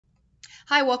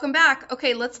Hi, welcome back.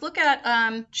 Okay, let's look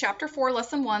at Chapter 4,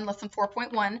 Lesson 1, Lesson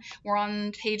 4.1. We're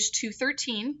on page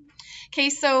 213.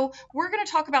 Okay, so we're going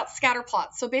to talk about scatter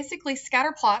plots. So basically,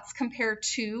 scatter plots compare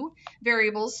two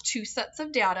variables, two sets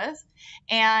of data,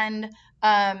 and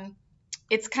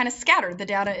it's kind of scattered. The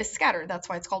data is scattered. That's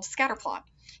why it's called a scatter plot.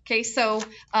 Okay, so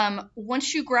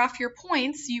once you graph your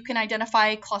points, you can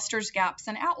identify clusters, gaps,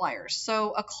 and outliers.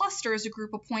 So a cluster is a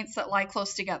group of points that lie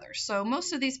close together. So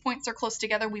most of these points are close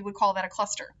together. We would call that a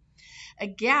cluster. A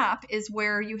gap is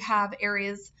where you have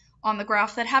areas on the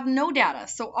graph that have no data.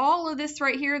 So all of this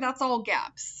right here, that's all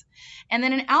gaps. And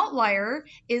then an outlier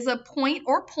is a point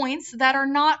or points that are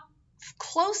not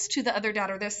close to the other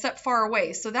data, they're set far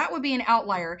away. So that would be an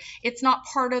outlier. It's not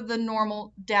part of the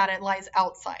normal data, it lies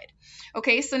outside.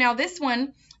 Okay, so now this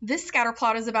scatter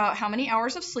plot is about how many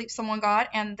hours of sleep someone got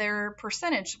and their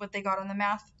percentage, what they got on the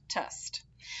math test.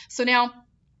 So now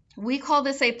we call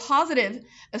this a positive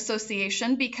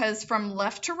association because from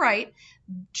left to right,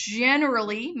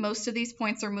 generally, most of these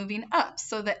points are moving up.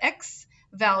 So the X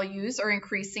values are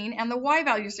increasing and the Y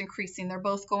values are increasing. They're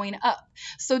both going up.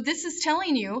 So this is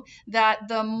telling you that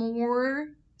the more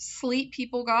sleep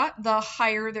people got, the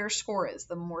higher their score is.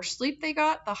 The more sleep they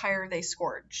got, the higher they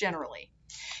scored, generally.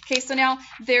 Okay, so now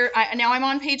I'm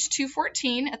on page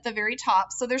 214 at the very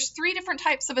top. So there's three different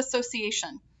types of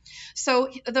association. So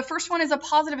the first one is a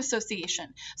positive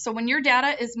association. So when your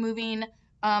data is moving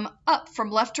up from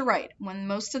left to right, when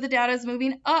most of the data is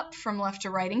moving up from left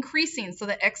to right, increasing, so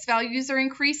the X values are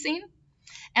increasing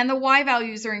and the Y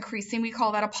values are increasing, we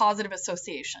call that a positive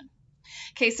association.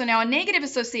 Okay, so now a negative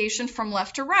association from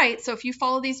left to right, so if you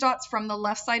follow these dots from the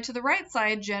left side to the right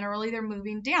side, generally they're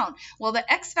moving down. Well,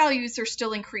 the X values are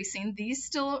still increasing. These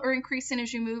still are increasing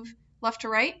as you move left to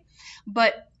right,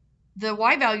 but the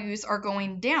Y values are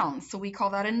going down, so we call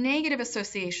that a negative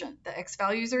association. The X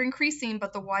values are increasing,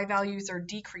 but the Y values are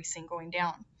decreasing, going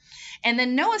down. And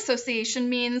then no association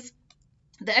means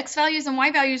the X values and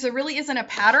Y values, there really isn't a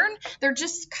pattern. They're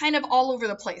just kind of all over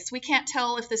the place. We can't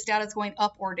tell if this data is going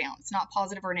up or down. It's not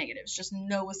positive or negative. It's just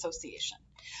no association.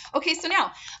 Okay, so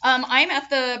now I'm at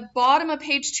the bottom of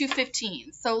page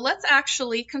 215. So let's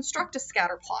actually construct a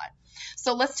scatter plot.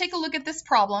 So let's take a look at this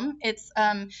problem. It's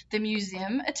the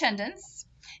museum attendance,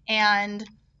 and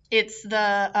it's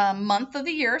the month of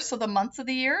the year, so the months of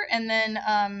the year, and then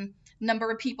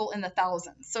number of people in the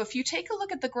thousands. So if you take a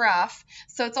look at the graph,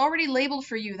 so it's already labeled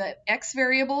for you that X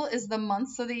variable is the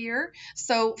months of the year.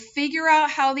 So figure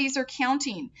out how these are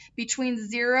counting. Between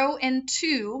 0 and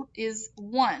 2 is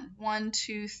 1. 1,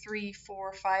 2, 3,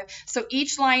 4, 5. So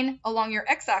each line along your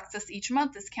X-axis each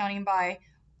month is counting by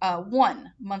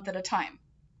 1 month at a time.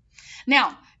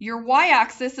 Now, your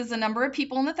Y-axis is the number of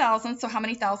people in the thousands, so how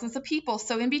many thousands of people?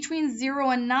 So in between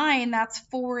 0 and 9, that's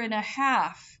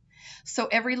 4.5. So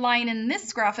every line in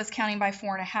this graph is counting by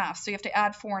 4.5. So you have to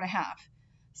add 4.5.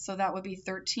 So that would be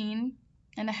 13.5,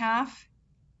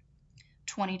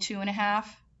 22.5,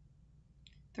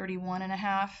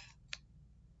 31.5,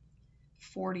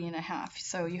 40.5.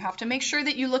 So you have to make sure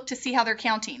that you look to see how they're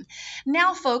counting.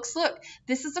 Now, folks, look,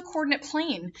 this is a coordinate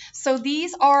plane. So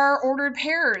these are ordered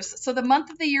pairs. So the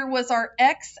month of the year was our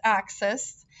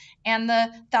X-axis, and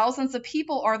the thousands of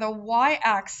people are the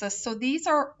Y-axis. So these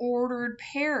are ordered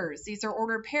pairs. These are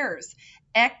ordered pairs,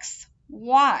 X,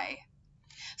 Y.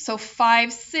 So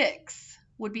 5, 6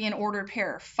 would be an ordered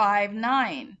pair, 5,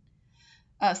 9.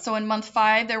 So in month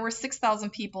 5, there were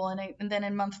 6,000 people, and then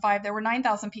in month 5, there were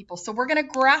 9,000 people. So we're going to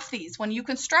graph these. When you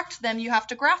construct them, you have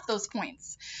to graph those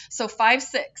points. So 5,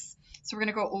 6. So we're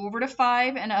going to go over to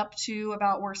 5 and up to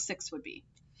about where 6 would be.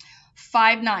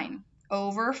 5, 9.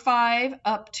 Over 5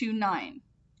 up to 9.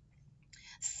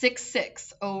 6,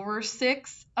 6. Over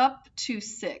 6 up to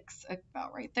 6.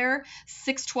 About right there.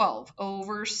 6, 12.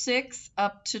 Over 6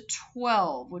 up to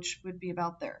 12, which would be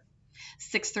about there.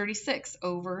 6, 36.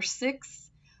 Over 6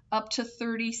 up to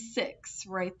 36,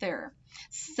 right there.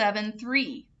 7,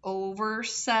 3. Over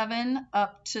 7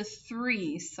 up to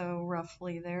 3, so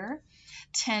roughly there.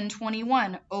 10,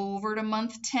 21. Over to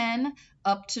month 10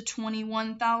 up to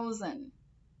 21,000.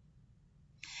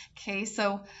 Okay,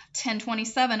 so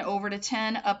 1027 over to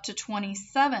 10 up to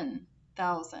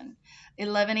 27,000.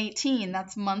 1118,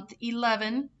 that's month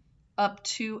 11 up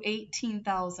to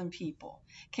 18,000 people.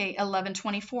 Okay,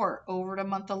 1124 over to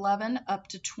month 11 up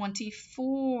to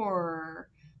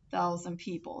 24,000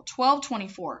 people.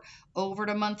 1224 over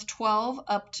to month 12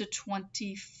 up to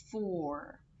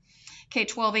 24. Okay,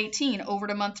 1218 over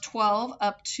to month 12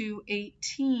 up to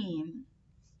 18.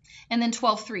 And then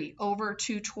 12.3 over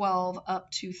to 12 up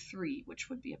to 3, which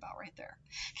would be about right there.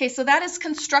 Okay, so that is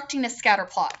constructing a scatter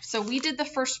plot. So we did the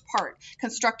first part,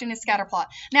 constructing a scatter plot.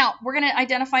 Now we're going to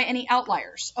identify any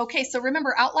outliers. Okay, so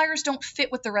remember, outliers don't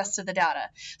fit with the rest of the data.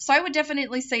 So I would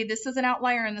definitely say this is an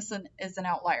outlier and this is an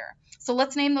outlier. So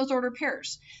let's name those ordered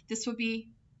pairs. This would be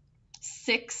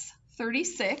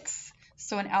 636.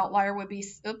 So an outlier would be,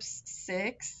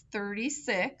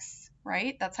 636,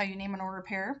 right? That's how you name an ordered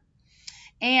pair.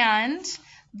 And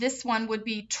this one would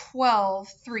be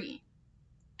 12.3.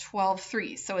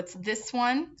 12.3. So it's this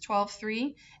one,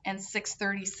 12.3, and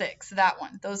 636, that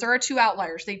one. Those are our two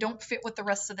outliers. They don't fit with the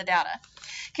rest of the data.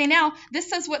 Okay, now this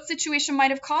says what situation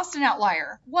might have caused an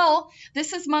outlier. Well,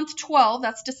 this is month 12,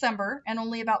 that's December, and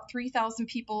only about 3,000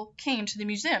 people came to the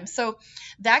museum. So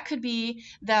that could be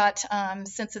that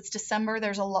since it's December,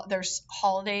 there's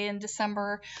holiday in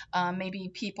December. Maybe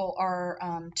people are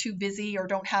too busy or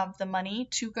don't have the money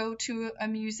to go to a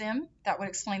museum. That would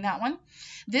explain that one.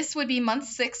 This would be month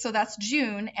 6, so that's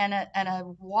June, and a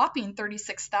whopping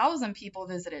 36,000 people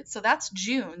visited. So that's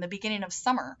June, the beginning of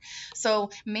summer. So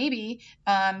maybe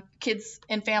kids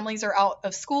and families are out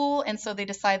of school, and so they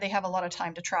decide they have a lot of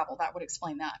time to travel. That would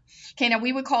explain that. Okay, now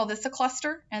we would call this a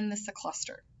cluster and this a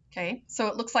cluster. Okay, so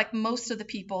it looks like most of the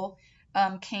people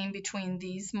came between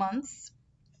these months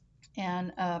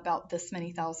and about this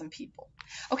many thousand people.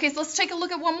 Okay, so let's take a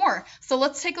look at one more. So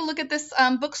let's take a look at this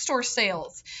bookstore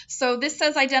sales. So this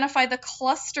says identify the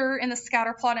cluster in the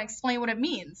scatter plot and explain what it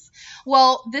means.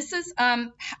 Well, this is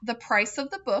the price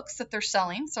of the books that they're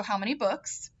selling, so how many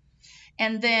books.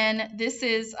 And then this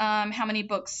is how many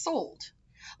books sold.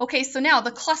 Okay, so now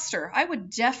the cluster, I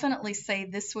would definitely say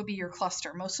this would be your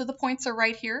cluster. Most of the points are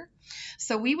right here.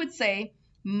 So we would say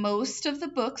most of the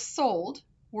books sold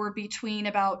were between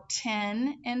about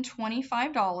 $10 and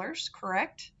 $25,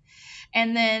 correct?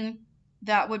 And then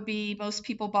that would be most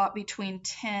people bought between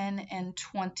 10 and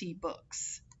 20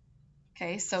 books.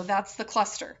 Okay, so that's the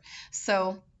cluster.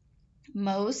 So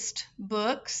most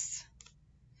books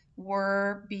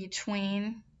were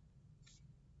between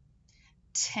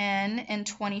 $10 and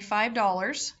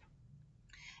 $25,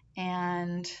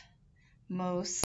 and most